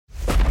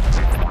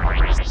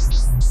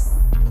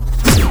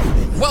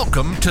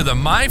Welcome to the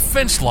My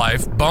Fence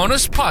Life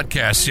bonus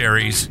podcast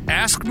series,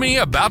 Ask Me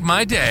About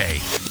My Day,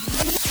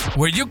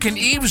 where you can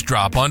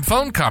eavesdrop on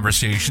phone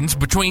conversations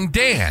between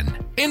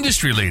Dan,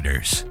 industry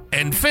leaders,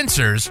 and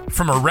fencers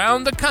from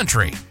around the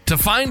country to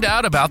find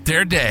out about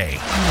their day.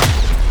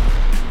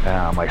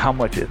 I'm like, how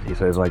much is it? He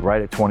says, like,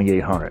 right at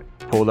 $2,800.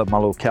 Pulled up my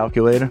little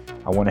calculator.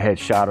 I went ahead,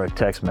 shot her a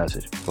text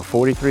message. For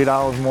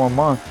 $43 more a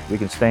month, we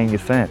can stain your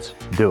fence.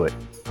 Do it.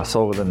 I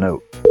sold her the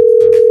note.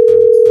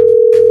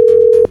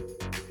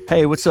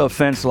 Hey, what's up,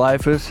 fence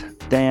lifers?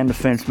 Dan, the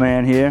fence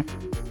man here.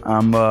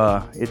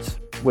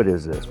 What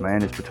is this,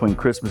 man? It's between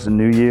Christmas and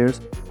New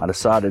Year's. I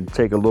decided to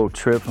take a little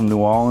trip from New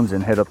Orleans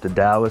and head up to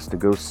Dallas to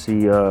go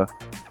see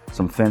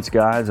some fence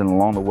guys. And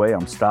along the way,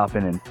 I'm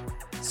stopping and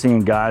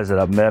seeing guys that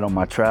I've met on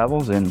my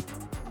travels. And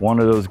one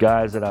of those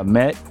guys that I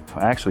met,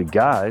 actually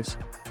guys,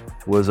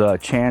 was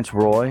Chance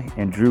Roy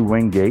and Drew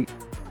Wingate.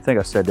 I think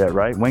I said that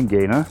right.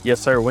 Wingate, huh?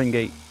 Yes, sir,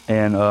 Wingate.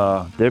 And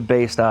they're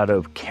based out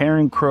of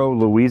Caring Crow,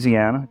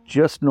 Louisiana,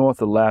 just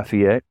north of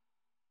Lafayette.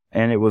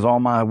 And it was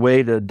on my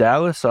way to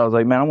Dallas. So I was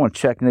like, man, I want to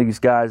check these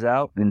guys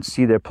out and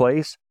see their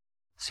place,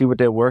 see what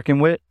they're working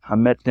with. I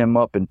met them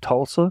up in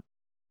Tulsa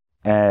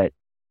at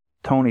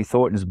Tony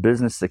Thornton's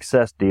business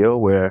success deal,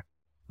 where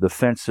the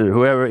fencer,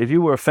 whoever, if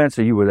you were a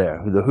fencer, you were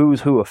there. The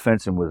who's who of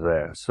fencing was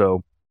there.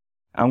 So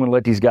I'm going to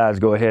let these guys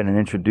go ahead and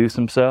introduce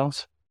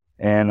themselves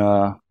and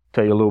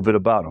tell you a little bit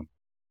about them.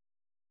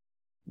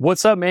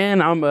 What's up,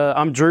 man?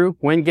 I'm Drew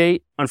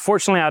Wingate.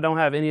 Unfortunately, I don't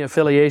have any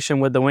affiliation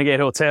with the Wingate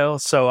Hotel,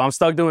 so I'm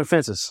stuck doing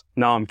fences.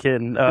 No, I'm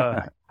kidding.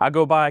 I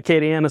go by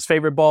Acadiana's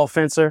favorite ball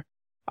fencer.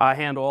 I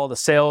handle all the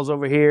sales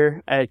over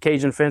here at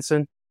Cajun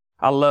Fencing.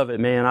 I love it,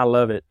 man. I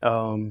love it.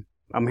 I'm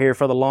here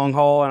for the long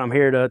haul, and I'm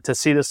here to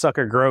see this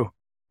sucker grow.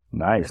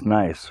 Nice.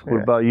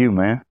 What about you,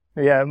 man?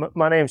 Yeah,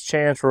 my name's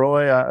Chance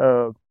Roy.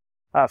 I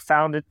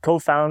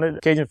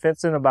co-founded Cajun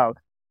Fencing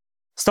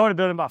started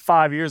building about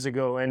 5 years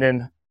ago, and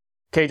then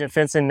Cajun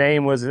Fencing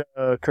name was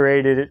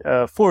created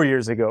 4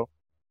 years ago.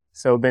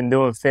 So been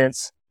doing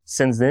fence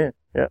since then.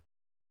 Yeah.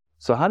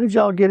 So how did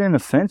y'all get into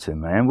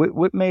fencing, man?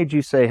 What made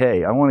you say,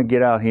 hey, I want to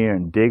get out here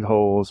and dig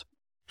holes,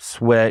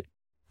 sweat,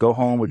 go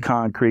home with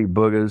concrete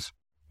boogers,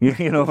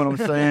 you know what I'm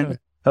saying?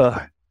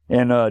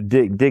 And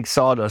dig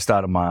sawdust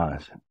out of my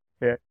eyes.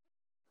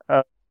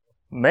 Yeah.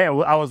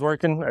 Man, I was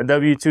working a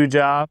W-2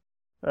 job,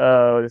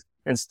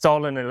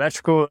 installing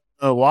electrical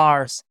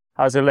wires.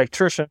 I was an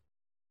electrician.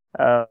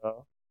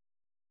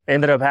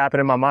 Ended up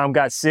happening, my mom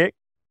got sick.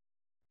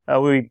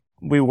 We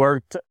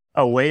worked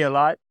away a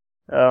lot.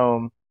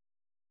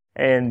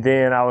 And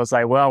then I was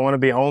like, well, I want to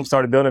be home.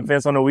 Started building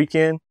fence on the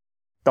weekend.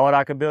 Thought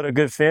I could build a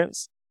good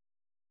fence.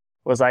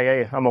 Was like,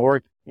 hey, I'm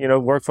going to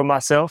work for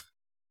myself.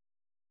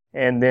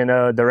 And then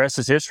the rest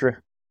is history.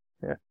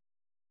 Yeah.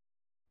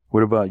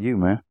 What about you,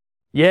 man?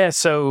 Yeah,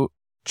 so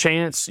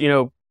Chance,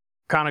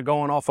 kind of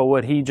going off of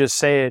what he just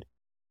said,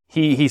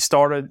 he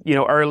started,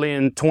 early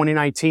in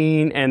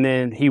 2019, and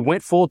then he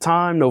went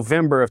full-time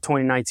November of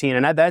 2019.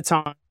 And at that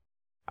time,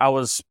 I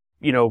was,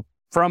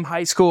 from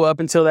high school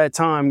up until that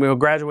time,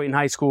 graduating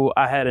high school,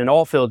 I had an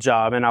all-field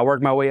job, and I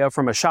worked my way up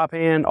from a shop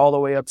hand all the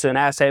way up to an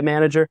asset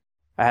manager.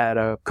 I had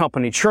a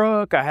company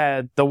truck. I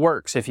had the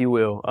works, if you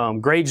will.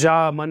 Great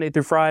job Monday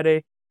through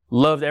Friday.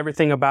 Loved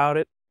everything about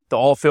it. The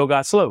all-field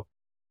got slow.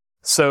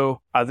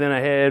 So I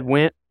then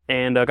went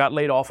and got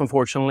laid off,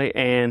 unfortunately,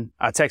 and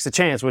I texted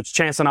Chance, which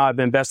Chance and I have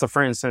been best of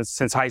friends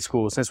since high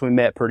school, since we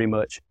met pretty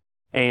much.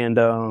 And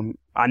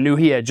I knew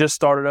he had just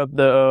started up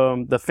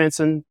the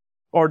fencing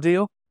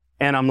ordeal,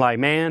 and I'm like,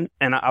 man,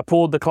 and I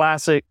pulled the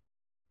classic,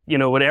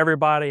 what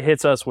everybody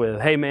hits us with.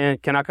 Hey, man,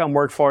 can I come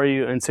work for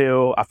you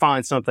until I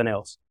find something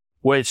else?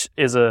 Which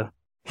is a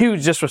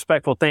huge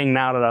disrespectful thing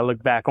now that I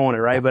look back on it,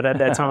 right? But at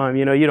that time,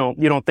 you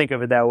don't think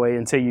of it that way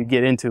until you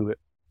get into it.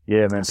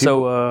 Yeah, man.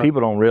 People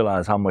don't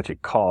realize how much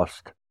it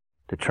costs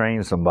to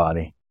train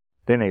somebody.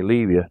 Then they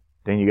leave you.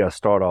 Then you got to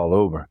start all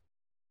over.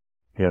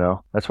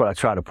 That's what I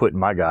try to put in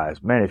my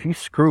guys. Man, if you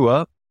screw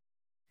up,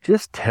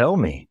 just tell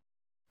me.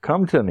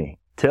 Come to me.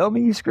 Tell me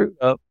you screwed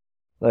up.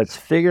 Let's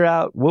figure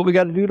out what we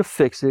got to do to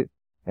fix it.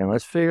 And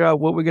let's figure out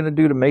what we're going to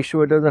do to make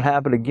sure it doesn't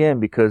happen again,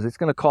 because it's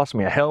going to cost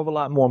me a hell of a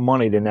lot more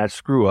money than that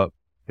screw up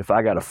if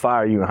I got to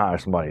fire you and hire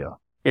somebody else.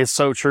 It's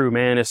so true,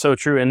 man. It's so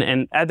true.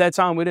 And at that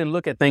time, we didn't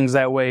look at things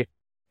that way.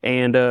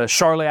 And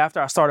shortly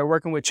after I started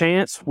working with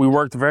Chance, we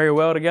worked very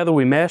well together.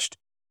 We meshed.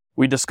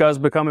 We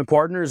discussed becoming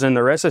partners, and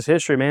the rest is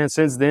history, man.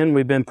 Since then,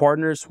 we've been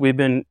partners. We've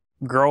been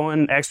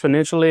growing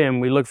exponentially,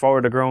 and we look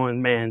forward to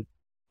growing, man,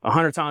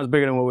 100 times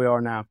bigger than what we are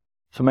now.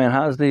 So, man,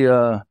 how's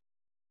the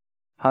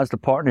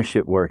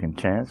partnership working,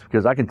 Chance?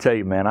 Because I can tell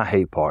you, man, I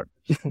hate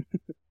partners.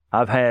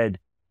 I've had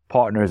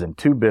partners in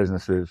 2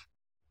 businesses,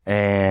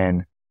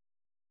 and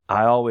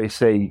I always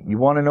say, you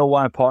want to know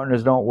why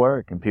partners don't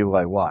work? And people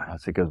are like, why? I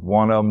say, because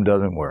one of them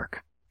doesn't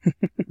work.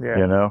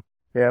 Yeah.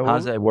 Yeah.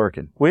 How's that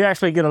working? We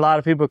actually get a lot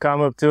of people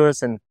come up to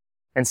us and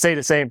say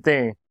the same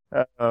thing.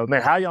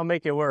 Man, how y'all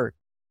make it work?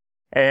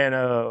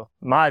 And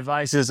my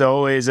advice is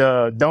always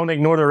don't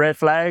ignore the red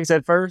flags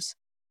at first.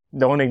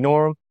 Don't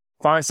ignore them.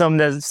 Find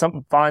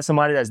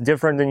somebody that's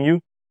different than you,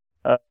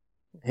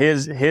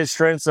 His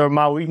strengths are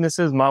my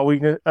weaknesses.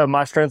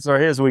 My strengths are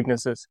his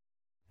weaknesses.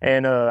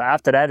 And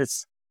after that,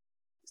 it's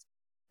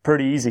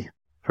pretty easy.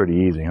 Pretty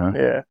easy, huh?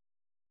 Yeah.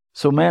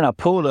 So, man, I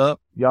pulled up.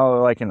 Y'all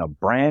are like in a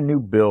brand new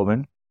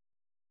building.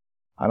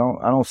 I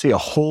don't see a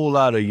whole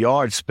lot of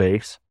yard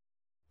space,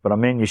 but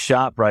I'm in your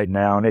shop right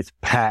now, and it's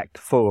packed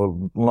full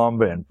of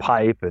lumber and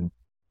pipe, and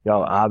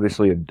y'all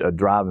obviously a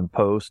driving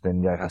post,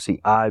 and I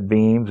see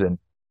I-beams and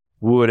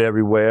wood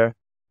everywhere.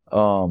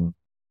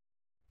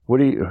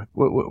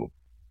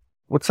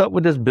 What's up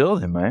with this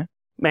building, man?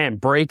 Man,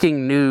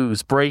 breaking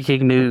news.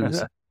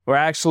 We're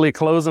actually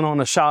closing on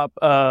the shop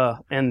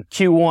in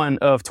Q1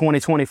 of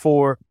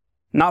 2024,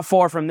 not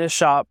far from this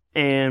shop.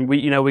 And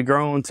we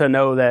grown to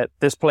know that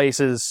this place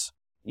is,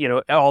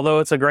 although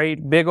it's a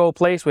great big old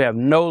place, we have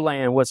no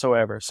land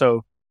whatsoever.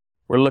 So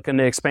we're looking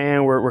to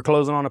expand. We're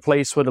closing on a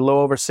place with a little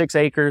over 6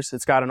 acres.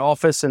 It's got an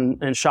office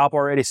and shop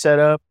already set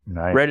up,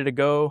 nice. Ready to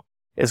go.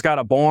 It's got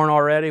a barn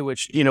already,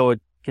 which,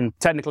 it can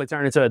technically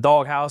turn into a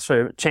doghouse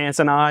for Chance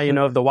and I,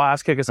 if the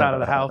wives kick us out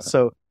of the house.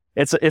 So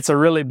it's a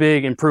really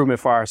big improvement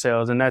for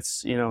ourselves. And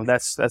that's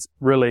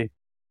really,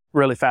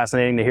 really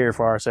fascinating to hear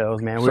for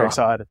ourselves, man. We're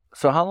excited.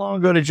 So how long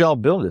ago did y'all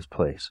build this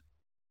place?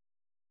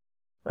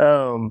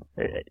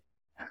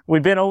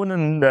 We've been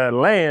owning the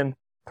land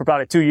for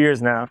probably 2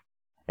 years now.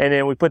 And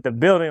then we put the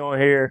building on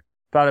here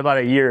probably about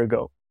a year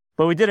ago.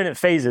 But we did it in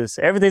phases.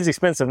 Everything's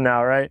expensive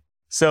now, right?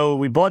 So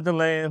we bought the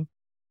land,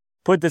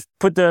 put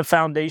the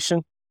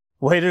foundation,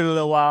 waited a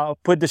little while,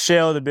 put the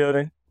shell of the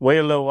building,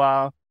 waited a little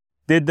while,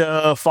 did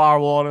the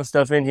firewall and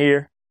stuff in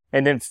here,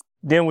 and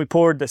then we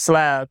poured the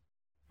slab,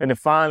 and then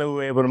finally we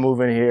were able to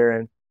move in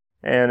here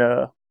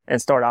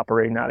and start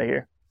operating out of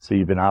here. So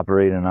you've been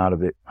operating out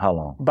of it how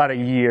long? About a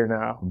year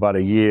now. About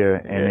a year,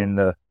 and in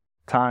the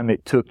time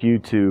it took you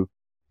to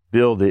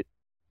build it,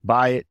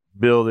 buy it,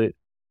 build it,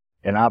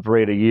 and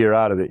operate a year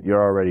out of it,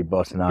 you're already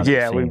busting out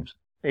the seams.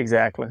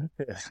 Exactly.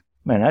 Yeah.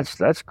 Man,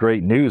 that's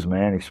great news,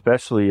 man.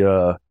 Especially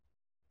I've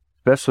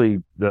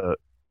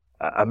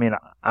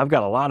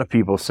got a lot of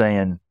people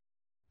saying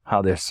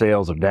how their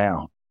sales are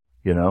down,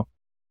 and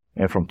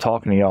from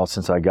talking to y'all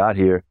since I got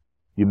here,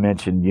 you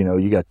mentioned,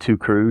 you got 2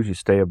 crews, you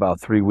stay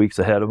about 3 weeks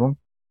ahead of them,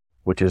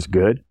 which is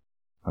good.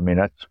 I mean,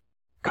 that's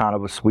kind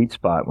of a sweet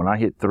spot. When I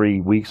hit 3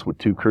 weeks with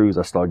 2 crews,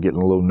 I start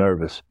getting a little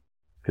nervous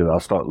because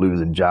I'll start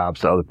losing jobs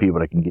to other people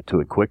that can get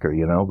to it quicker,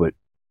 but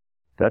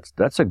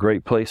that's a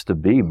great place to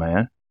be,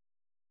 man.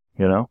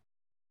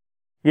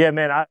 Yeah,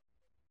 man,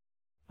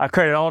 I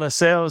credit all the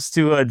sales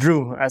to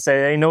Drew. I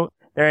say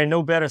there ain't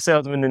no better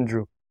salesman than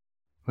Drew.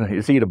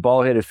 Is he the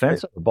ball-headed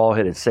fence or the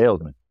ball-headed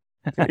salesman?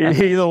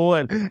 Either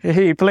one.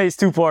 He plays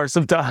 2 parts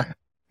sometimes.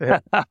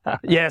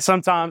 Yeah,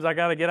 sometimes I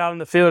got to get out in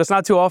the field. It's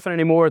not too often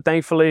anymore,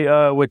 thankfully,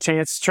 with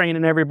Chance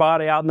training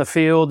everybody out in the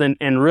field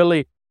and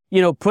really,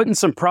 putting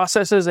some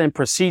processes and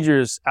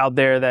procedures out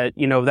there that,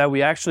 that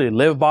we actually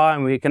live by,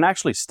 and we can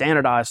actually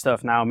standardize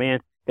stuff now, man.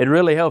 It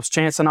really helps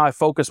Chance and I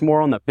focus more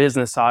on the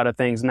business side of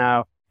things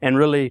now and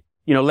really,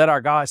 let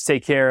our guys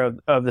take care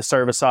of the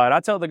service side. I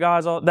tell the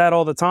guys that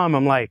all the time.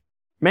 I'm like,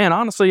 man,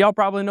 honestly, y'all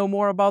probably know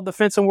more about the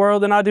fencing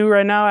world than I do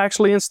right now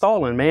actually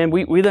installing, man.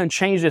 We done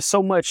changed it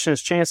so much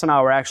since Chance and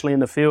I were actually in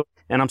the field.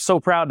 And I'm so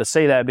proud to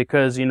say that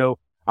because, I'm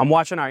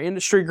watching our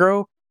industry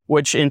grow,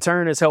 which in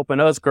turn is helping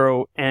us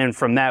grow. And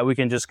from that, we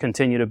can just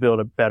continue to build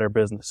a better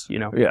business,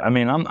 Yeah, I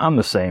mean, I'm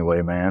the same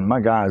way, man. My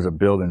guys are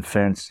building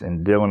fence,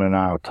 and Dylan and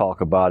I will talk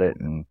about it,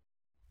 and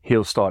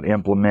he'll start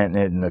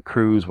implementing it, and the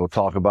crews will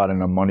talk about it in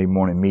the Monday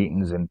morning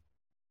meetings, and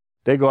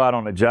they go out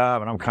on the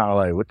job, and I'm kind of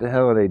like, what the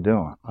hell are they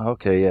doing?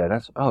 Okay, yeah,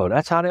 that's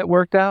how that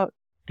worked out?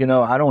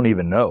 I don't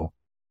even know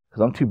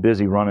because I'm too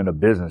busy running a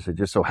business. It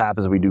just so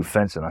happens we do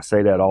fencing. I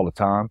say that all the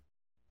time,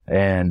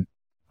 and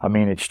I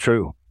mean, it's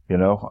true,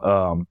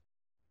 But,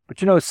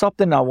 it's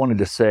something I wanted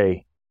to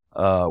say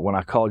when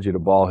I called you the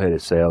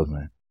ball-headed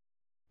salesman.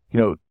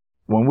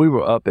 When we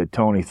were up at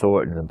Tony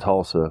Thornton's in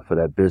Tulsa for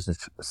that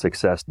business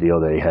success deal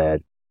they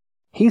had,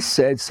 he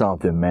said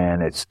something,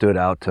 man, that stood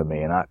out to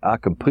me, and I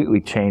completely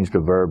changed the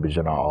verbiage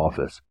in our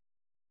office.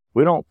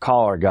 We don't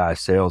call our guys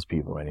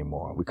salespeople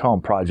anymore. We call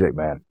them project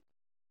managers.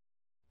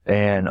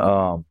 And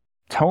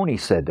Tony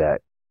said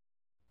that,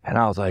 and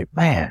I was like,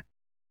 man,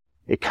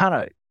 it kind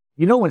of,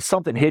 when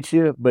something hits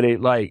you, but it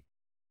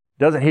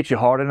doesn't hit you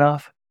hard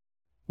enough?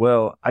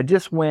 Well, I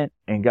just went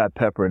and got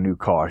Pepper a new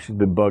car. She's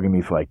been bugging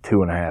me for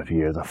 2.5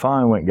 years. I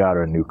finally went and got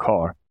her a new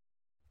car.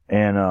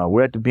 And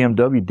we're at the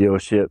BMW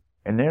dealership,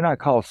 and they're not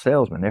called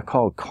salesmen. They're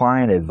called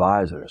client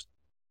advisors.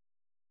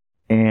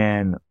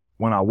 And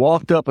when I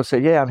walked up, I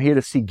said, yeah, I'm here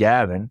to see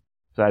Gavin.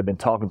 So I'd been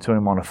talking to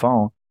him on the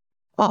phone.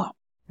 Oh,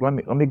 let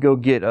me go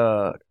get,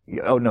 the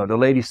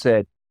lady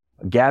said,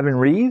 Gavin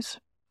Reeves?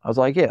 I was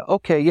like, yeah,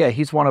 okay, yeah,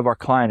 he's one of our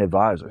client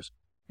advisors.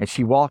 And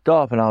she walked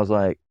off, and I was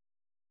like,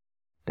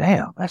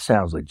 damn, that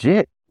sounds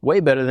legit. Way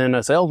better than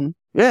a salesman.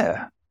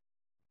 Yeah.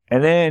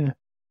 And then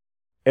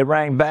it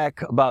rang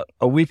back about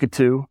a week or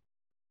two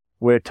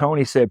where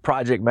Tony said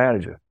project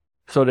manager.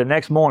 So the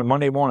next morning,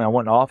 Monday morning, I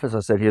went in the office. I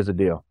said, here's the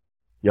deal.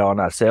 Y'all are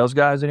not sales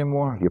guys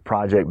anymore. You're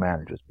project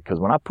managers. Because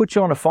when I put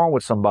you on the phone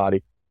with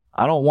somebody,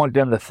 I don't want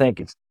them to think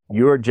it's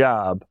your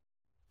job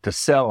to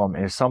sell them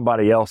and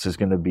somebody else is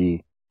going to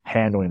be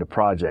handling the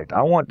project.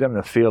 I want them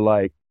to feel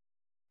like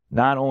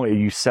not only are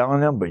you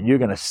selling them, but you're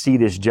going to see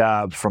this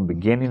job from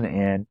beginning to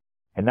end.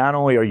 And not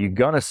only are you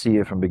going to see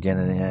it from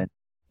beginning to end,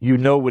 you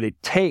know what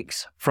it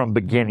takes from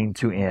beginning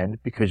to end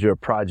because you're a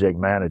project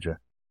manager.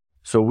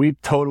 So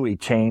we've totally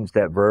changed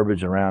that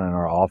verbiage around in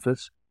our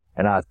office.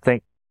 And I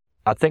think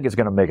it's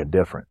going to make a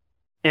difference.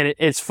 And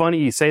it's funny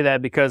you say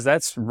that because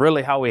that's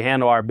really how we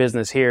handle our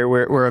business here.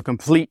 We're a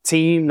complete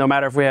team. No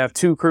matter if we have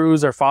 2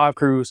 crews or 5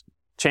 crews,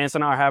 Chance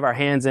and I have our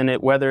hands in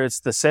it, whether it's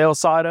the sales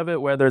side of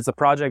it, whether it's the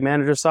project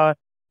manager side.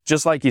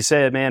 Just like you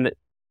said, man,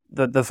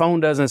 the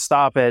phone doesn't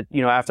stop at,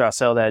 after I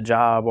sell that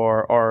job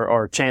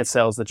or Chance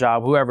sells the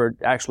job, whoever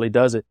actually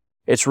does it.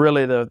 It's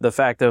really the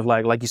fact of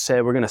like you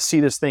said, we're going to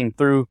see this thing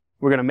through.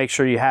 We're going to make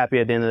sure you're happy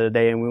at the end of the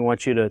day. And we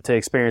want you to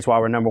experience why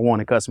we're number 1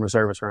 in customer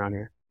service around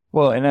here.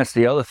 Well, and that's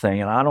the other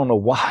thing. And I don't know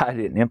why I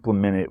didn't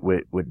implement it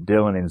with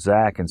Dylan and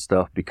Zach and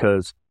stuff,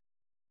 because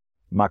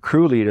my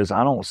crew leaders,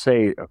 I don't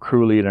say a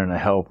crew leader and a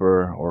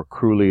helper or a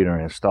crew leader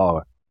and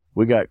installer.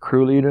 We got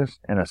crew leaders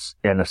and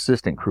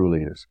assistant crew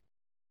leaders.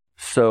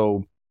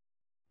 So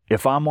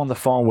if I'm on the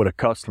phone with a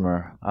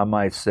customer, I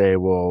might say,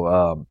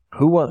 well,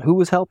 who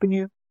was helping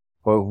you?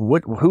 Or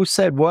who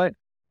said what?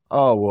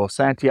 Oh, well,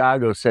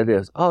 Santiago said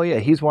this. Oh, yeah,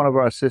 he's one of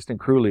our assistant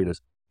crew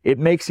leaders. It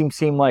makes him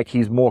seem like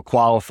he's more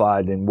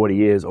qualified than what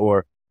he is,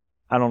 or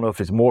I don't know if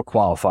it's more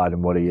qualified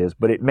than what he is,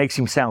 but it makes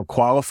him sound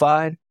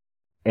qualified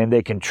and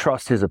they can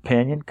trust his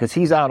opinion because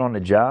he's out on the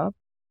job.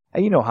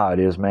 And you know how it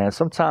is, man.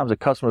 Sometimes the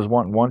customers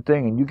want one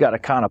thing and you got to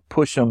kind of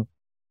push them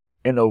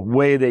in a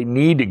way they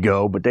need to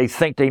go, but they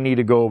think they need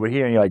to go over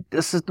here. And you're like,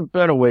 this is the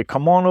better way.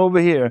 Come on over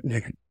here.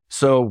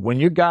 So when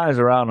you guys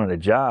are out on a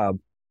job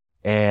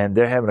and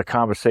they're having a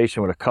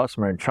conversation with a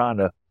customer and trying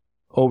to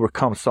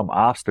overcome some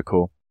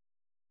obstacle,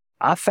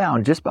 I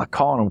found just by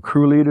calling them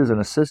crew leaders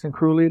and assistant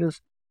crew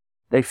leaders,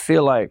 they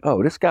feel like,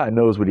 oh, this guy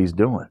knows what he's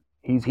doing.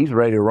 He's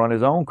ready to run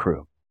his own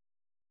crew.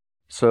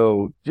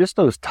 So just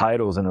those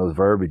titles and those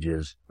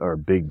verbiages are a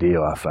big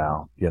deal, I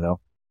found,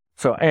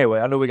 So anyway,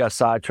 I know we got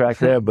sidetracked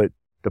there, but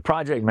the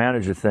project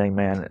manager thing,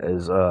 man,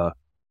 is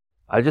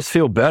I just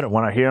feel better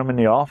when I hear them in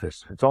the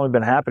office. It's only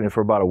been happening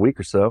for about a week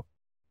or so.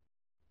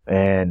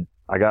 And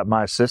I got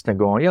my assistant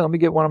going, yeah, let me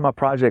get one of my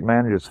project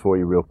managers for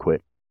you real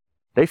quick.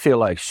 They feel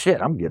like,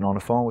 shit, I'm getting on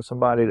the phone with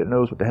somebody that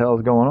knows what the hell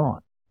is going on.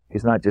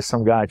 He's not just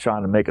some guy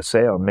trying to make a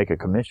sale and make a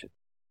commission.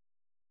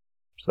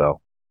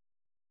 So,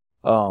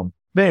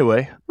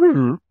 anyway,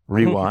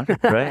 rewind,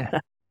 right?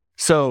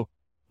 So,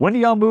 when do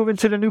y'all move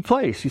into the new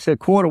place? You said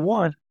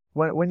Q1.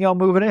 When y'all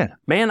moving in?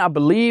 Man, I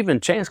believe,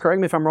 and Chance, correct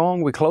me if I'm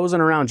wrong, we're closing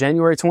around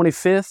January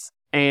 25th,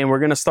 and we're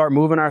going to start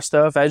moving our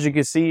stuff. As you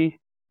can see,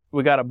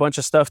 we got a bunch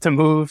of stuff to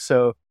move,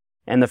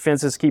 and the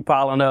fences keep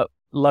piling up.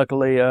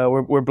 Luckily,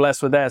 we're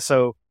blessed with that.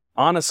 So,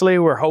 honestly,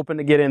 we're hoping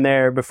to get in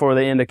there before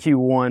the end of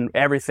Q1,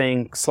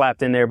 everything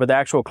slapped in there, but the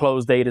actual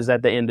close date is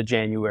at the end of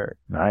January.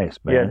 Nice,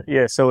 man.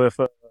 Yeah. So if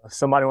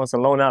somebody wants to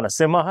loan out a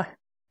semi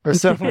or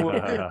something,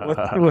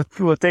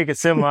 we'll take a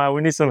semi.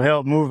 We need some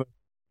help moving.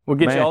 We'll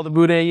get you all the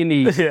boudin you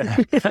need.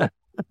 Yeah.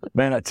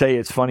 Man, I tell you,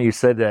 it's funny you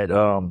said that.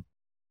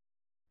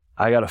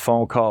 I got a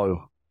phone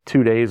call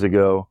 2 days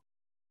ago.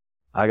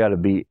 I got to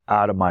be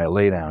out of my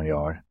laydown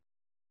yard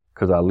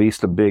because I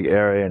leased a big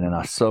area and then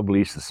I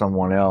subleased to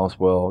someone else.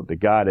 Well, the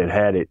guy that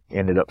had it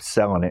ended up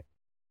selling it.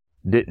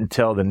 Didn't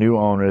tell the new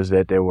owners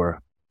that there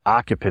were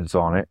occupants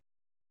on it.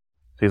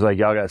 So he's like,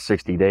 y'all got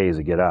 60 days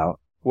to get out.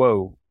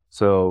 Whoa.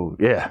 So,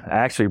 yeah,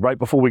 actually, right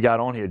before we got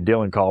on here,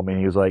 Dylan called me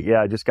and he was like,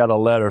 yeah, I just got a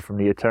letter from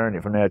the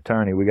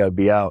attorney. We got to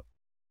be out.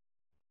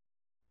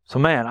 So,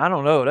 man, I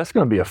don't know. That's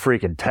going to be a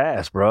freaking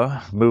task, bro,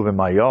 moving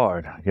my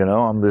yard.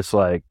 I'm just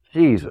like,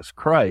 Jesus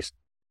Christ.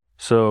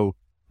 So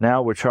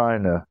now we're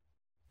trying to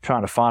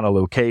find a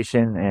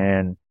location,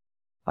 and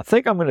I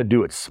think I'm going to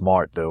do it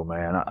smart, though,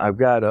 man. I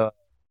got a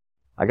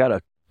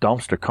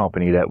dumpster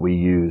company that we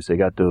use. They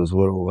got those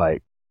little,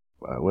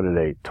 what are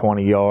they,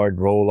 20-yard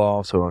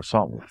roll-offs or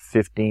something,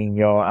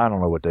 15-yard, I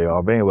don't know what they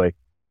are. But anyway,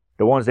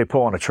 the ones they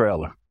pull on a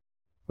trailer,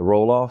 the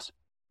roll-offs.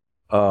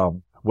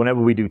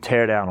 Whenever we do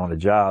tear down on a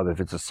job, if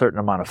it's a certain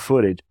amount of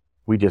footage,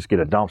 we just get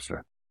a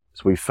dumpster.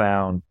 So we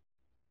found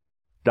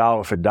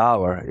dollar for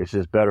dollar, it's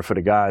just better for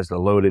the guys to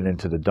load it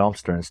into the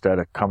dumpster instead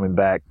of coming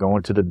back,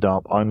 going to the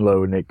dump,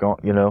 unloading it,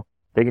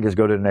 they can just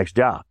go to the next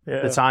job.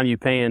 Yeah. The time you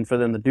paying for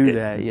them to do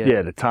that. Yeah.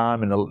 Yeah, the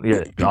time and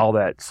all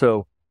that.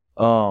 So,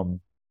 and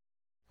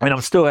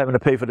I'm still having to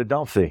pay for the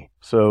dump fee.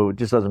 So it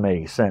just doesn't make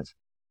any sense.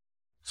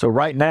 So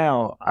right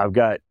now I've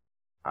got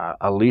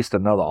at least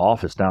another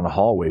office down the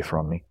hallway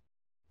from me,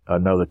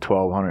 another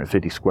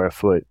 1,250 square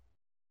foot.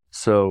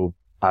 So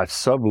I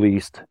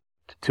subleased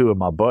to 2 of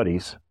my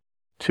buddies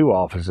 2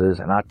 offices,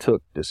 and I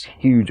took this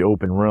huge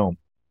open room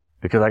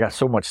because I got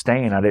so much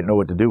stain I didn't know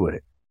what to do with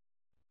it.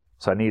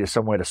 So I needed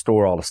somewhere to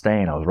store all the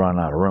stain. I was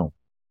running out of room.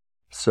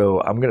 So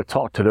I'm going to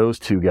talk to those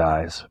 2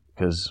 guys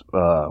because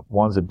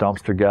one's a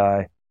dumpster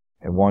guy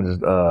and one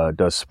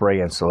does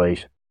spray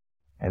installation.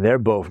 and they're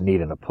both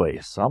needing a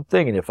place. So I'm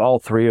thinking if all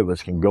three of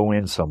us can go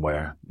in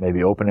somewhere,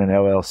 maybe open an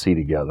LLC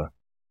together,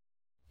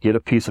 get a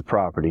piece of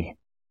property,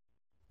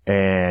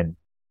 and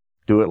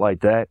do it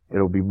like that,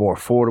 it'll be more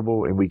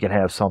affordable, and we can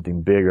have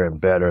something bigger and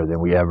better than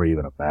we ever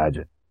even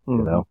imagined, you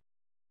know?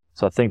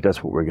 So I think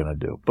that's what we're going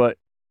to do. But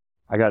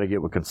I got to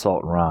get with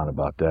consultant Ron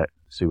about that,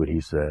 see what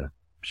he said. I'm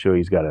sure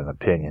he's got an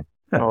opinion.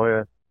 Oh,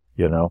 yeah.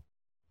 You know?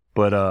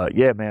 But,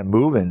 yeah, man,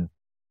 moving,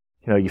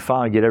 you know, you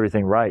finally get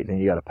everything right, then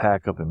you got to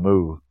pack up and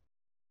move.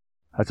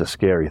 That's a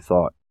scary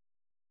thought.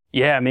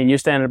 Yeah, I mean, you're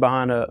standing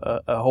behind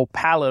a whole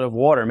pallet of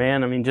water,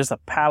 man. I mean, just a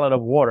pallet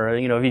of water.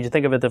 You know, if you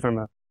think of it from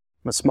a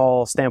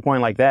small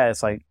standpoint like that,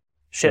 it's like,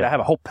 shit, I have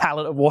a whole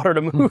pallet of water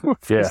to move.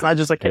 It's not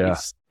just a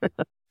case.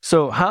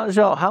 So how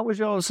was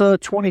y'all's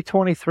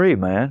 2023,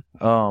 man?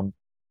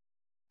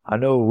 I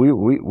know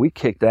we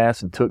kicked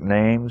ass and took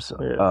names.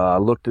 I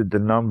looked at the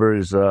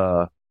numbers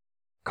a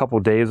couple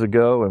days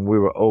ago, and we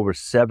were over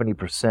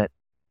 70%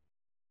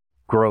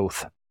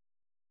 growth.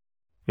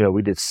 You know,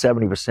 we did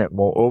 70%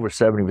 more, over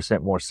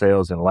 70% more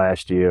sales than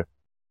last year.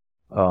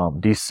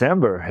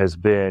 December has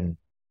been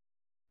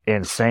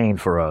insane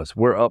for us.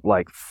 We're up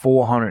like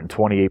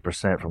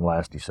 428% from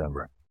last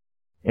December.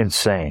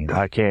 Insane.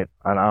 I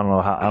don't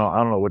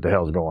know what the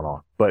hell's going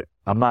on, but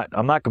I'm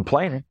not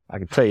complaining. I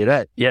can tell you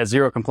that. Yeah,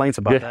 zero complaints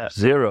about that.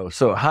 Zero.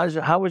 So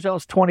how was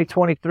y'all's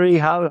 2023?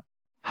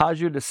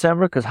 How's your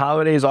December? Because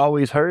holidays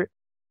always hurt.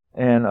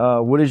 And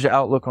what is your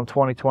outlook on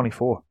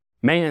 2024?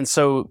 Man,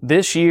 so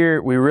this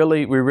year we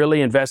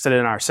really invested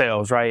in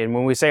ourselves, right? And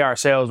when we say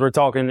ourselves, we're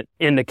talking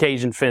in the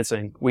Cajun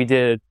fencing. We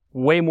did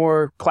way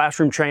more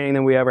classroom training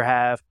than we ever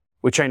have.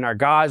 We trained our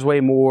guys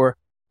way more.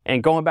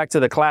 And going back to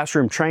the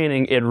classroom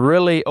training, it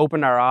really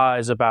opened our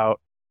eyes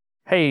about,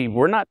 hey,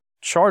 we're not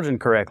charging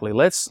correctly.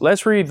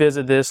 Let's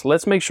revisit this.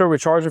 Let's make sure we're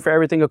charging for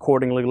everything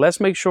accordingly.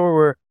 Let's make sure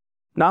we're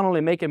not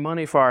only making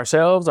money for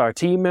ourselves, our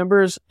team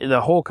members,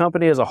 the whole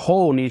company as a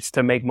whole needs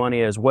to make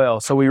money as well.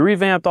 So we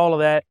revamped all of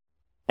that.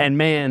 And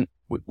man,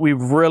 we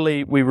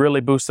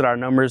really boosted our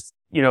numbers,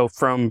 you know,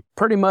 from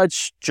pretty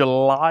much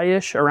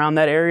July-ish around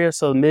that area.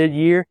 So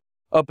mid-year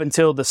up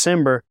until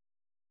December,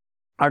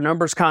 our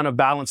numbers kind of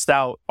balanced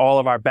out all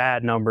of our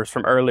bad numbers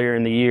from earlier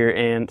in the year.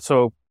 And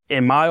so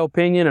in my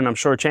opinion, and I'm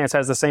sure Chance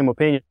has the same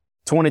opinion,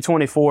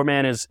 2024,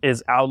 man, is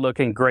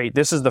outlooking great.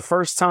 This is the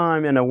first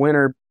time in a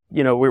winter,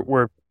 you know,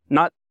 we're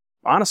not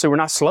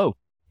slow.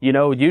 You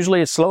know,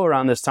 usually it's slow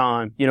around this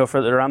time, you know, for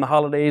around the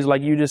holidays,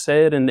 like you just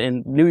said,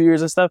 and New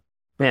Year's and stuff.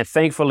 Man,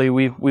 thankfully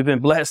we've been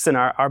blessed and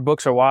our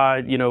books are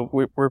wide. You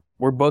know,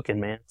 we're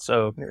booking, man.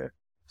 So,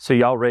 So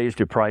y'all raised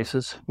your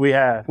prices? We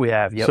have.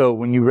 Yep. So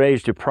when you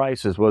raised your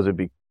prices,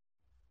 you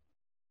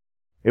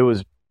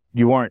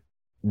weren't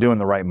doing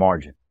the right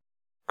margin?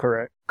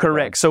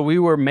 Correct. So we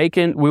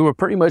were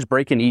pretty much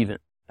breaking even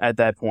at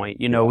that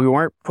point. You know, we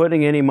weren't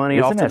putting any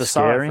money off to the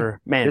side for,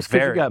 man, just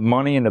because you got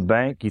money in the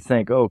bank, you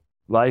think, oh,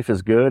 life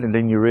is good. And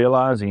then you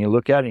realize and you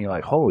look at it and you're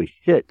like, holy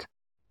shit.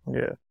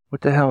 Yeah.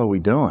 What the hell are we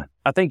doing?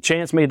 I think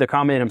Chance made the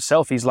comment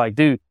himself. He's like,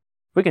 dude,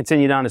 if we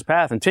continue down this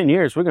path in 10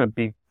 years, we're going to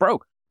be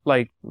broke.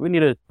 Like, we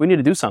need to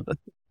do something.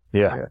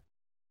 Yeah.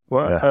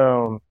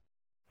 Well,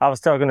 I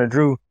was talking to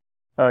Drew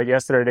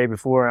yesterday, the day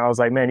before, and I was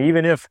like, man,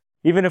 even if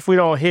we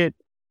don't hit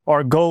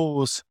our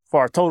goals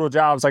for our total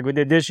jobs like we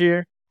did this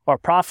year, our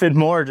profit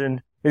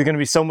margin is going to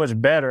be so much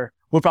better.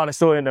 We'll probably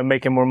still end up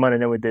making more money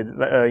than we did,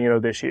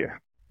 this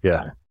year.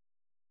 Yeah.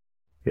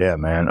 Yeah,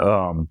 man.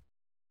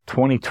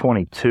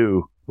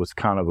 2022 was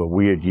kind of a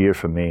weird year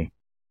for me.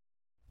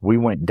 We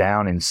went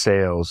down in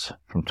sales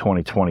from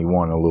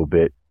 2021 a little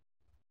bit,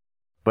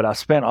 but I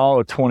spent all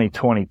of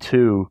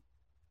 2022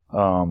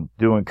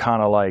 doing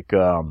kind of like,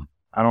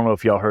 I don't know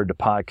if y'all heard the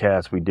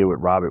podcast we did with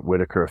Robert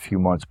Whitaker a few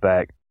months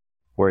back,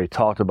 where he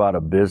talked about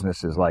a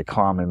business is like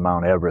climbing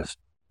Mount Everest.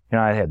 You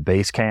know, I had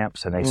base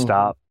camps and they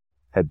stop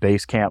at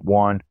base camp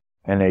 1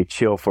 and they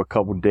chill for a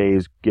couple of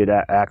days, get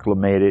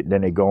acclimated,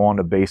 then they go on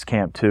to base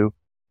camp 2.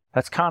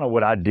 That's kind of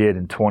what I did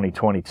in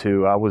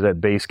 2022. I was at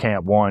base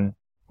camp 1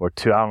 or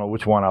 2. I don't know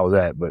which one I was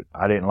at, but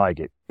I didn't like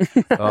it.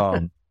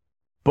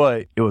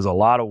 But it was a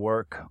lot of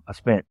work. I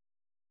spent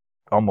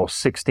almost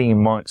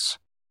 16 months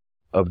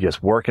of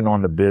just working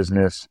on the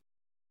business,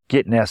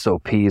 getting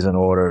SOPs in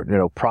order, you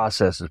know,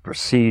 processes,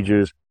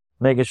 procedures,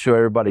 making sure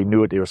everybody knew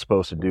what they were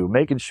supposed to do,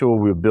 making sure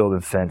we were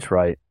building fence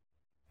right.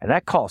 And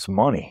that costs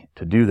money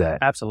to do that.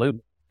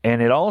 Absolutely.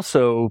 And it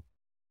also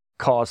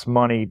costs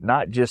money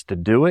not just to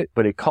do it,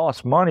 but it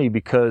costs money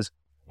because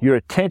your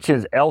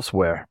attention's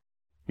elsewhere.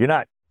 You're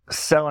not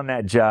selling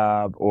that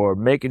job or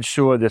making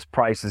sure this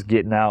price is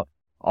getting out.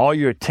 All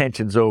your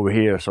attention's over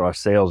here, so our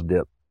sales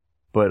dip.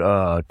 But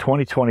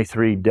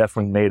 2023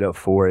 definitely made up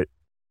for it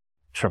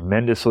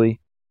tremendously.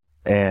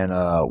 And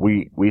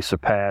we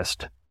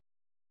surpassed,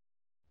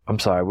 I'm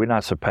sorry, we're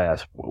not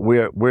surpassed.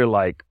 We're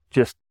like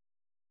just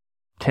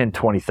 10,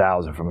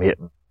 20,000 from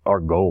hitting our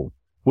goal,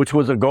 which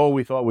was a goal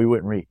we thought we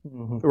wouldn't reach.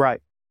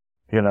 Right.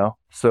 You know,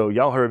 so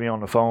y'all heard me on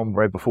the phone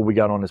right before we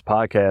got on this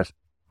podcast.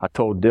 I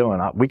told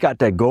Dylan, we got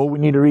that goal we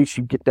need to reach.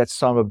 You get that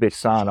son of a bitch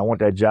signed. I want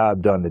that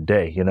job done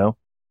today, you know?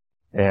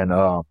 And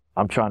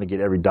I'm trying to get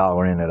every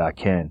dollar in that I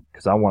can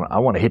because I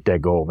want to hit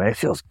that goal, man. It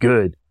feels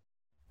good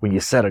when you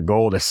set a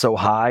goal that's so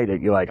high that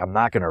you're like, I'm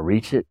not going to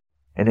reach it.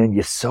 And then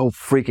you're so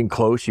freaking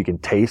close, you can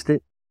taste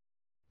it.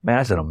 Man,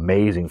 that's an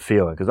amazing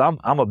feeling because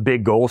I'm a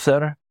big goal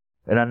setter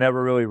and I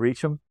never really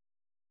reach them.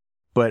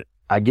 But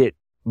I get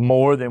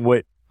more than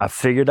what I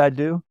figured I'd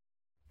do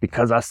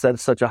because I set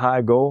such a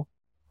high goal.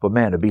 But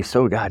man, to be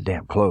so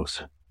goddamn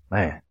close,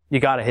 man. You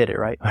got to hit it,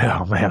 right?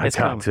 Oh man, I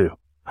got to.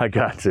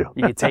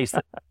 You can taste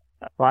it.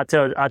 Well,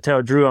 I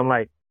tell Drew, I'm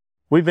like,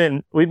 we've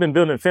been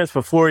building a fence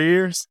for 4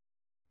 years,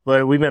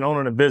 but we've been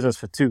owning a business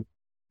for 2.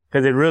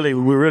 Because we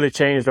really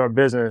changed our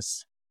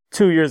business.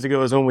 2 years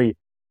ago is when we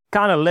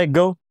kind of let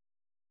go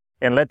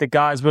and let the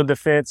guys build the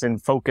fence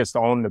and focused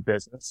on the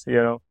business, you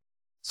know?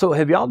 So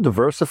have y'all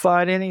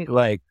diversified any?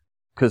 Like,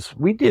 because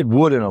we did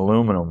wood and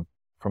aluminum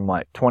from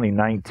like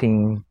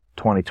 2019,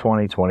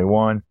 2020,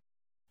 21,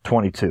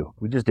 22.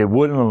 We just did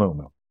wood and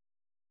aluminum.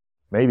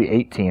 Maybe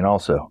 18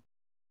 also.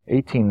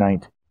 18,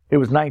 19. It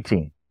was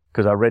 19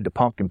 because I read the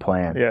pumpkin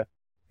plan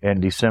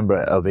in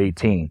December of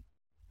 18.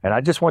 And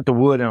I just went to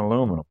wood and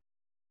aluminum.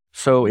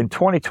 So in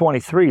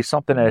 2023,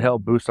 something that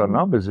helped boost our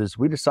numbers is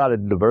we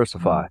decided to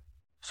diversify.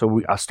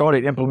 So I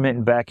started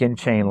implementing back in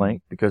chain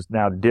link because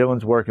now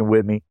Dylan's working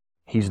with me.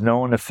 He's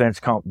knowing the fence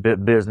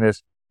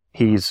business.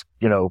 He's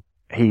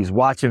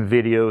watching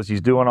videos.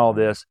 He's doing all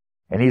this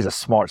and he's a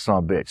smart son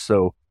of a bitch.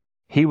 So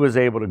he was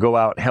able to go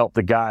out and help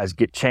the guys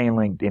get chain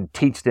linked and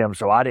teach them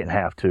so I didn't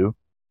have to.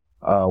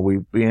 We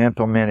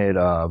implemented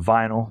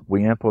vinyl.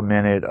 We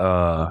implemented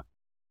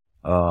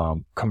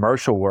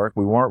commercial work.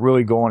 We weren't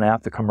really going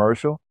after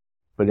commercial,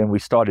 but then we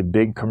started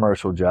big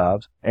commercial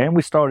jobs and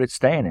we started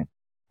staying in.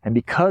 And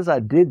because I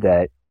did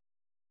that,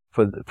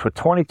 for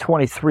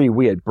 2023,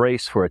 we had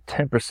braced for a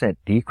 10%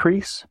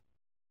 decrease.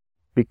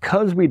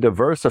 Because we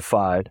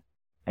diversified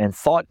and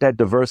thought that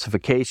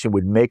diversification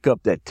would make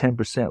up that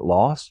 10%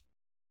 loss,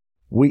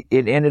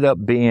 it ended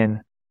up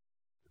being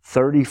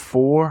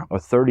 34 or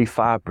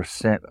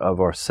 35% of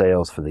our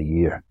sales for the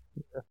year.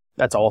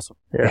 That's awesome.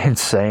 Yeah.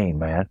 Insane,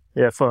 man.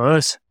 Yeah, for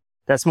us,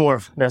 that's more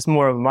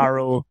of my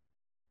role.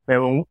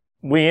 Man, when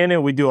we in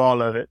it, we do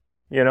all of it,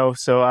 you know?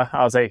 So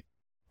I was like,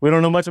 we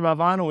don't know much about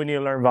vinyl. We need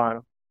to learn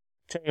vinyl.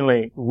 Chain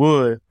link,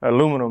 wood,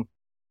 aluminum.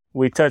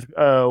 We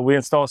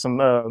installed some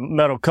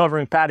metal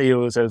covering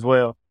patios as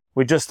well.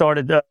 We just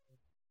started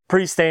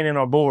pre-staining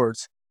our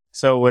boards.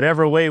 So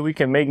whatever way we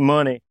can make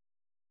money,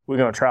 we're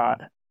going to try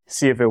it,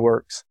 see if it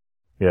works.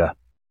 Yeah.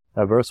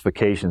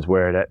 Diversification's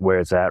where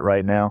it's at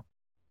right now.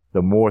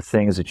 The more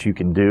things that you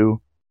can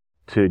do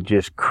to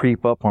just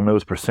creep up on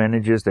those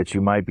percentages that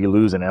you might be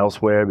losing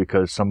elsewhere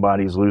because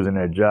somebody's losing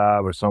their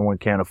job or someone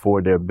can't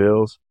afford their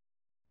bills.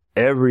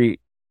 Every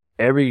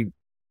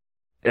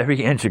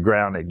inch of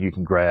ground that you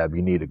can grab,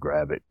 you need to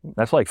grab it.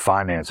 That's like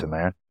financing,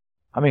 man.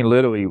 I mean,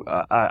 literally,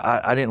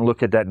 I didn't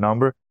look at that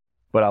number,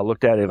 but I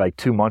looked at it like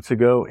 2 months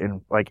ago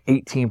and like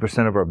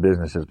 18% of our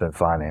business has been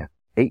financed.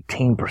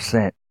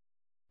 18%.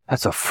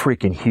 That's a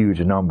freaking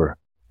huge number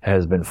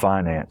has been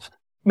financed.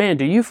 Man,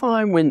 do you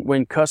find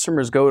when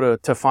customers go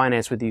to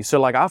finance with you? So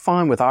like I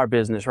find with our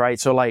business, right?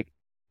 So like,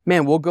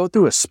 man, we'll go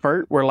through a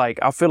spurt where like,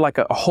 I feel like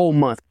a whole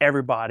month,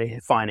 everybody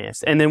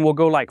financed. And then we'll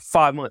go like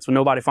 5 months with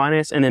nobody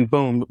financed. And then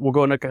boom, we'll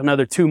go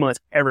another 2 months,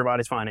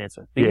 everybody's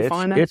financing. Do you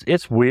find that?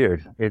 It's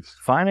weird.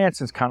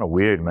 Financing's kind of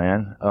weird,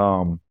 man.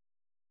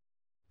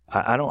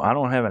 I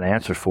don't have an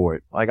answer for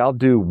it. Like I'll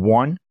do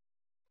one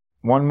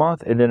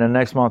month and then the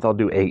next month I'll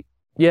do 8.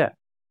 Yeah.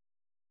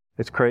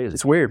 It's crazy.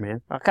 It's weird,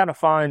 man. I kind of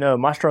find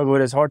my struggle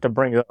with it is hard to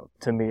bring up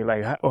to me.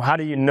 Like, how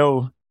do you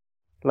know,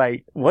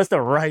 like, what's the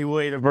right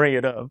way to bring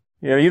it up?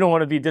 You know, you don't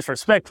want to be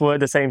disrespectful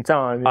at the same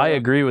time. I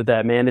agree with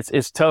that, man.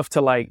 It's tough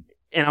to like,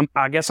 and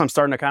I guess I'm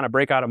starting to kind of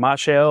break out of my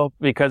shell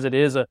because it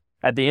is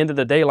at the end of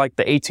the day, like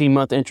the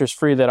 18-month interest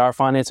free that our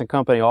financing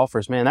company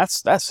offers, man,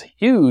 that's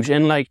huge.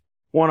 And like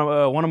one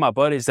of my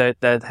buddies that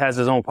has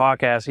his own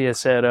podcast, he has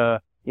said,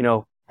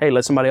 hey,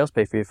 let somebody else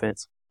pay for your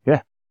fence.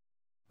 Yeah.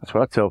 That's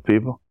what I tell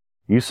people.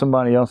 Use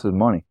somebody else's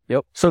money.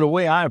 Yep. So the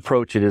way I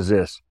approach it is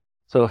this.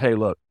 So, hey,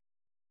 look,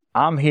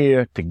 I'm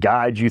here to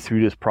guide you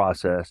through this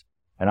process.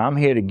 And I'm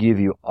here to give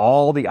you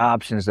all the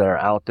options that are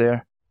out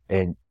there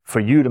and for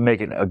you to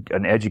make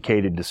an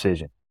educated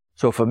decision.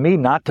 So for me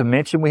not to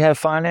mention we have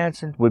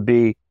financing would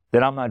be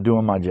that I'm not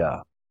doing my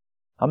job.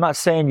 I'm not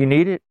saying you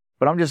need it,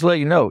 but I'm just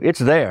letting you know it's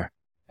there.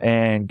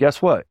 And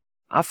guess what?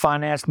 I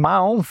financed my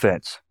own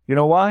fence. You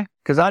know why?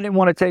 Because I didn't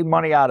want to take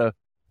money out of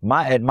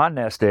my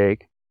nest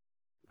egg.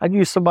 I'd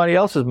use somebody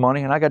else's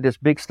money and I got this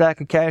big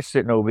stack of cash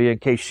sitting over here in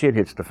case shit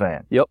hits the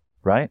fan. Yep.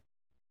 Right?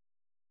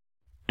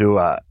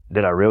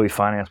 Did I really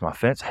finance my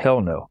fence?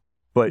 Hell no.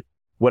 But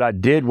what I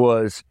did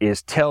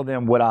is tell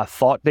them what I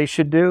thought they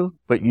should do,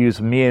 but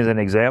use me as an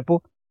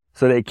example.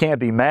 So they can't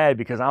be mad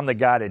because I'm the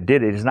guy that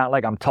did it. It's not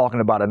like I'm talking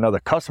about another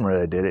customer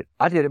that did it.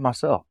 I did it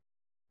myself.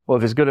 Well,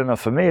 if it's good enough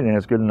for me, then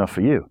it's good enough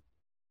for you.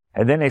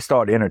 And then they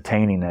start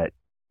entertaining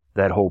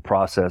that whole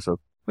process of,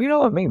 well, you know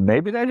what I mean?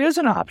 Maybe that is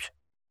an option.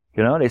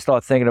 You know, they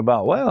start thinking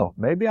about, well,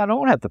 maybe I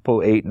don't have to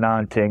pull 8,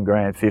 9, 10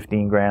 grand,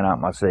 15 grand out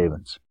my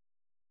savings.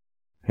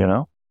 You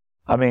know,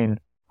 I mean,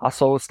 I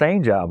sold a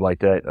stain job like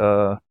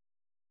that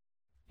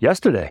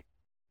yesterday.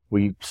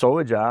 We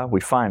sold a job,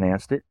 we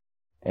financed it,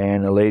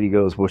 and the lady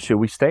goes, well, should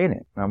we stain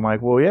it? And I'm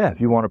like, well, yeah,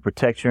 if you want to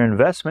protect your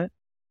investment,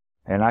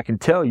 and I can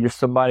tell you're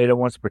somebody that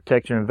wants to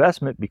protect your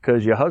investment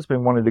because your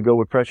husband wanted to go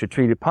with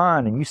pressure-treated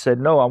pine, and you said,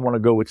 no, I want to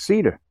go with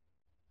cedar.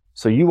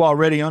 So you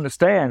already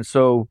understand,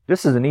 so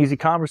this is an easy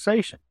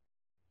conversation.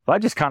 So I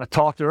just kind of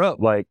talked her up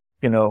like,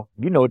 you know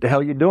what the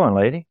hell you're doing,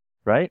 lady,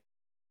 right?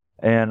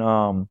 And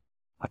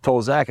I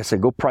told Zach, I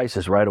said, go price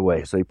this right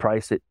away. So he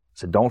priced it. I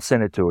said, don't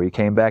send it to her. He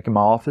came back in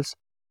my office.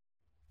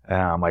 And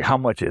I'm like, how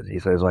much is it? He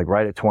says, like,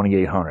 right at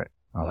 $2,800.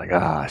 I was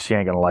like, she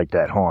ain't going to like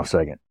that. Hold on a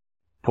second.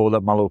 Pulled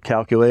up my little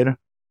calculator.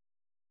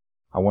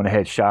 I went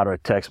ahead, shot her a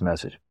text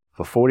message.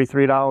 For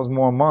 $43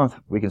 more a month,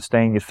 we can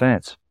stain your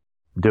fence.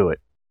 Do it.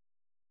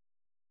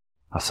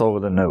 I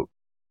sold her the note.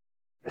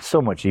 It's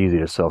so much easier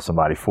to sell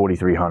somebody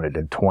 $4,300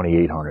 than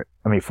 $2,800.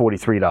 I mean,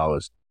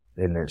 $43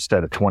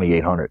 instead of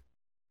 $2,800.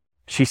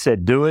 She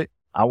said, do it.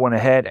 I went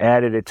ahead,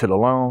 added it to the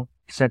loan,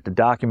 sent the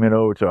document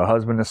over to her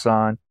husband to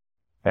sign,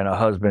 and her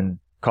husband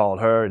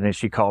called her, and then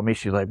she called me.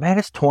 She's like, man,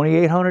 it's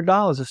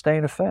 $2,800 to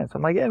stain the fence.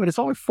 I'm like, yeah, but it's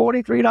only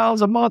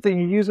 $43 a month, and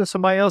you're using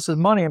somebody else's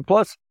money, and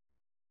plus,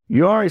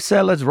 you already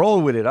said let's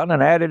roll with it. I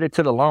done added it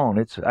to the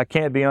loan. I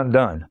can't be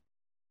undone,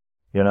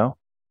 you know?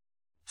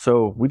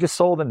 So we just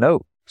sold a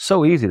note.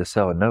 So easy to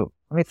sell a note.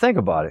 I mean, think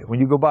about it. When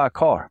you go buy a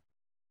car,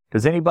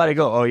 does anybody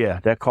go, oh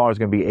yeah, that car is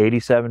going to be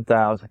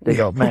 $87,000? They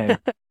go, man,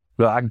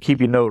 well, I can keep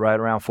your note right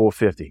around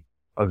 $450,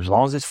 as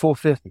long as it's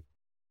 $450,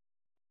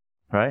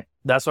 right?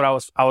 That's what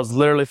I was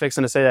literally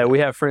fixing to say. That we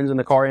have friends in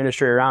the car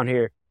industry around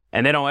here,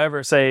 and they don't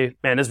ever say,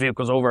 man, this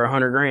vehicle's over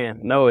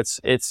 $100,000. No, it's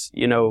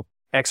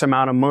X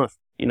amount a month,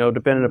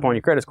 depending upon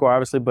your credit score,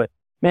 obviously. But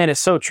man,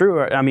 it's so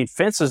true. I mean,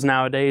 fences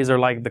nowadays are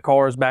like the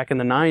cars back in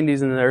the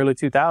 90s and the early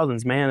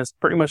 2000s, man. It's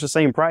pretty much the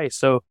same price.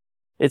 So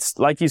it's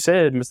like you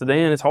said, Mr.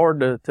 Dan, it's hard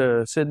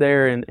to sit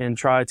there and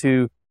try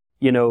to,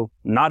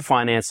 not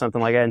finance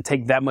something like that and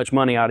take that much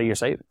money out of your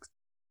savings.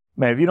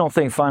 Man, if you don't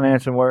think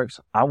financing works,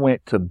 I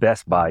went to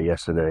Best Buy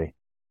yesterday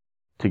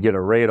to get a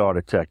radar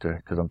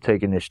detector because I'm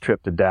taking this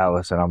trip to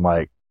Dallas, and I'm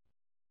like,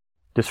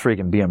 this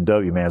freaking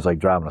BMW, man, is like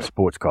driving a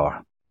sports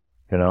car,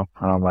 And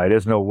I'm like,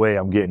 there's no way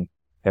I'm getting...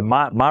 And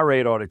my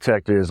radar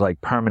detector is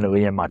like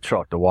permanently in my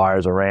truck. The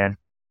wires are ran.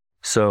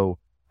 So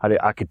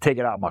I could take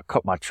it out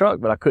of my truck,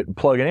 but I couldn't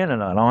plug it in or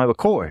nothing. I don't have a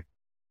cord.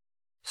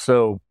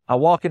 So I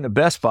walk into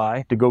Best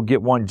Buy to go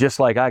get one just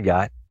like I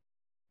got.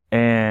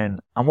 And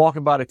I'm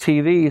walking by the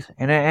TVs,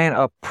 and there ain't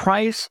a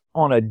price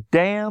on a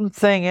damn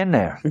thing in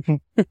there.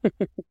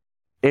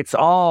 It's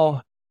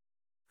all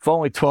for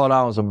only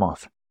 $12 a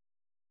month.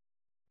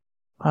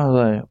 I was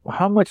like, well,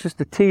 how much is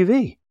the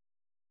TV?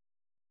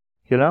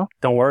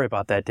 Don't worry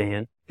about that,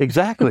 Dan.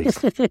 Exactly.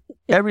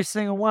 Every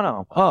single one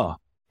of them.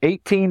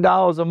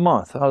 $18 a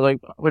month. I was like,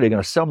 what, are they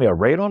going to sell me a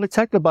radar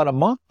detector about a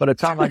month by the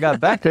time I got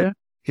back there?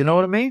 You know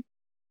what I mean?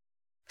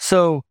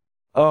 So,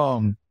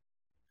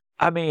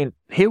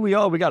 here we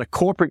are. We got a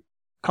corporate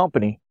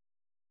company,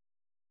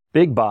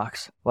 big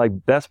box,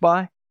 like Best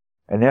Buy,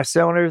 and they're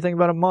selling everything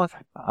about a month.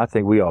 I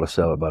think we ought to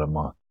sell it about a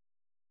month.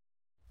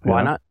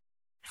 Why not?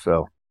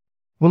 So,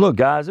 well, look,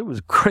 guys, it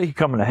was great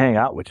coming to hang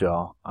out with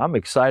y'all. I'm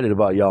excited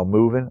about y'all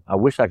moving. I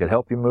wish I could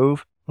help you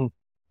move,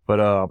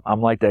 but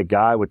I'm like that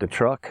guy with the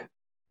truck,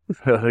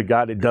 the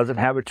guy that doesn't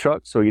have a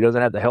truck, so he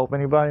doesn't have to help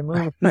anybody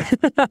move.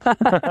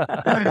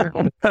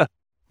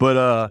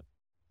 But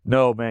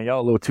no, man,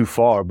 y'all a little too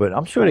far. But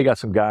I'm sure they got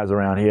some guys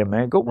around here,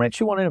 man. Go rent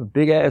you one of them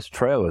big ass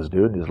trailers,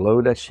 dude. Just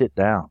load that shit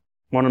down.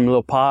 One of them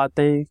little pod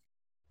things.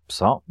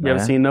 Something. You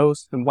ever seen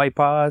those? Them white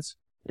pods?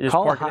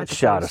 Call a hot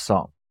shot or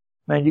something.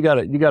 Man, you got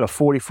a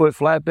 40-foot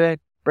flatbed?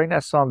 Bring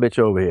that sumbitch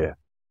over here.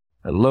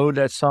 And load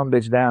that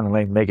sumbitch down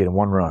and make it in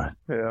one run.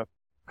 Yeah.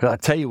 Because I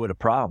tell you what the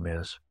problem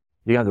is.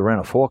 You have to rent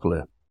a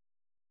forklift.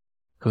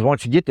 Because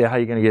once you get there, how are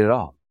you going to get it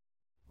off?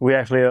 We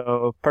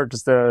actually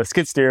purchased a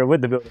skid steer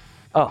with the building.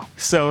 Oh,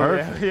 so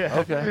yeah.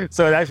 Okay.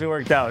 So it actually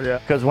worked out, yeah.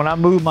 Because when I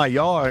moved my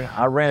yard,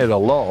 I rented a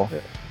lull.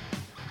 Yeah.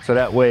 So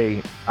that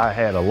way I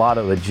had a lot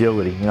of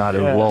agility. You know how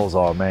those lulls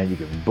are, man. You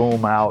can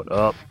boom out,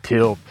 up,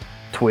 tilt,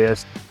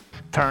 twist,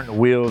 turn the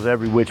wheels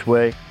every which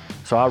way.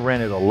 So I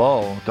rented a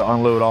lull to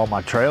unload all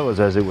my trailers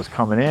as it was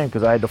coming in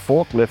because I had the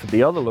forklift at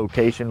the other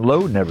location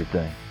loading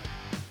everything,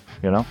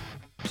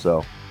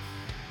 So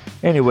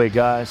anyway,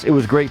 guys, it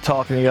was great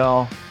talking to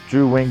y'all.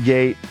 Drew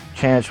Wingate,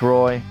 Chance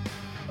Roy,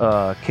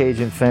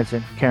 Cajun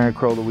Fencing, Karen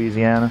Crow,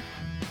 Louisiana.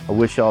 I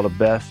wish y'all the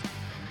best.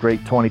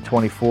 Great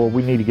 2024.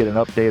 We need to get an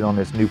update on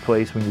this new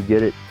place when you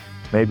get it.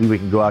 Maybe we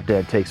can go out there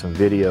and take some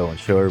video and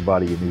show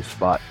everybody your new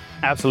spot.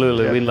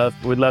 Absolutely. Yeah.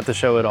 We'd love to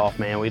show it off,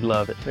 man. We'd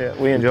love it. Yeah,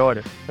 we enjoyed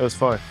it. It was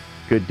fun.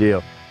 Good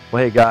deal.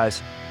 Well, hey,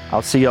 guys,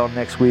 I'll see y'all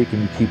next week,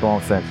 and you keep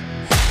on fencing.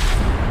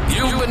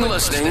 You've been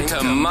listening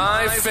to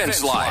My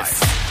Fence Life.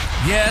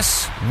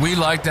 Yes, we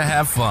like to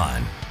have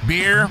fun.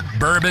 Beer,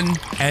 bourbon,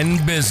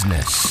 and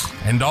business.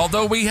 And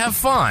although we have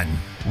fun,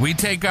 We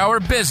take our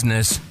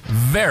business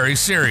very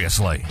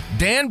seriously.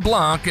 Dan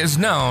Blanc is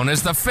known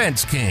as the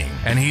Fence King,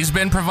 and he's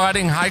been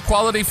providing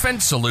high-quality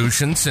fence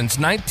solutions since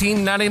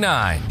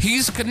 1999.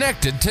 He's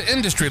connected to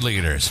industry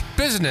leaders,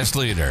 business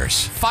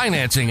leaders,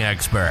 financing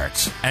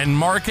experts, and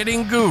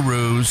marketing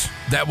gurus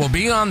that will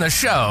be on the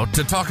show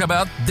to talk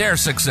about their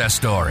success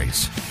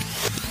stories.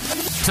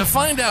 To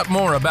find out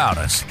more about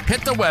us,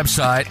 hit the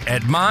website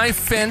at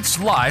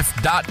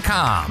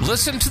myfencelife.com.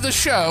 Listen to the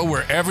show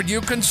wherever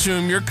you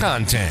consume your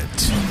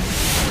content.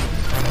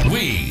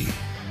 We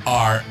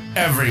are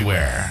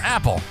everywhere.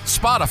 Apple,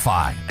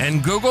 Spotify,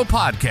 and Google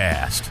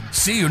Podcast.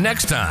 See you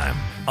next time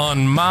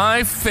on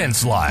My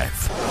Fence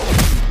Life.